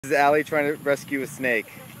This is Allie trying to rescue a snake.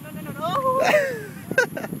 No.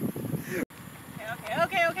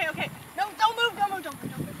 Okay. No, don't move.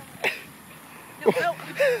 No.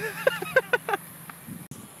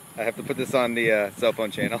 I have to put this on the cell phone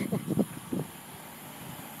channel.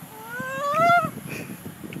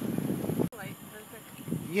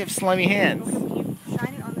 You have slimy hands. Okay, can you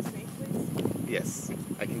shine it on the snake, please? Yes,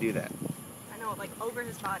 I can do that. I know, like over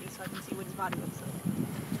his body so I can see what his body looks like.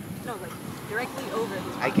 No, like directly over his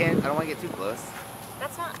body. I don't want to get too close.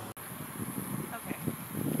 That's not... Okay.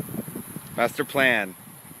 Master plan.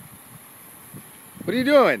 What are you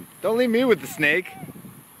doing? Don't leave me with the snake.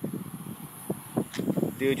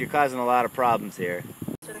 Dude, you're causing a lot of problems here.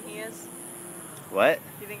 Faster than he is? What?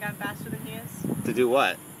 You think I'm faster than he is? To do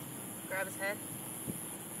what? Grab his head?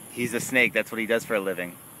 He's a snake. That's what he does for a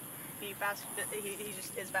living. He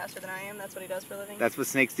just is faster than I am? That's what he does for a living? That's what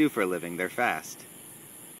snakes do for a living. They're fast.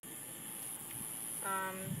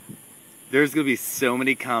 There's going to be so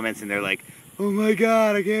many comments and they're like, oh my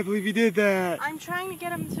god, I can't believe you did that. I'm trying to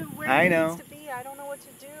get him to where I he know. needs to be. I don't know what to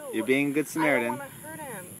do. You're being a good Samaritan. I don't want to hurt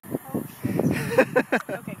him. Oh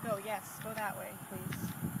shit. Okay, go. Yes, go that way, please.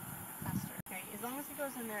 Faster. Okay, as long as he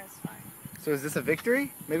goes in there, it's fine. So is this a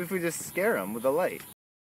victory? Maybe if we just scare him with a light.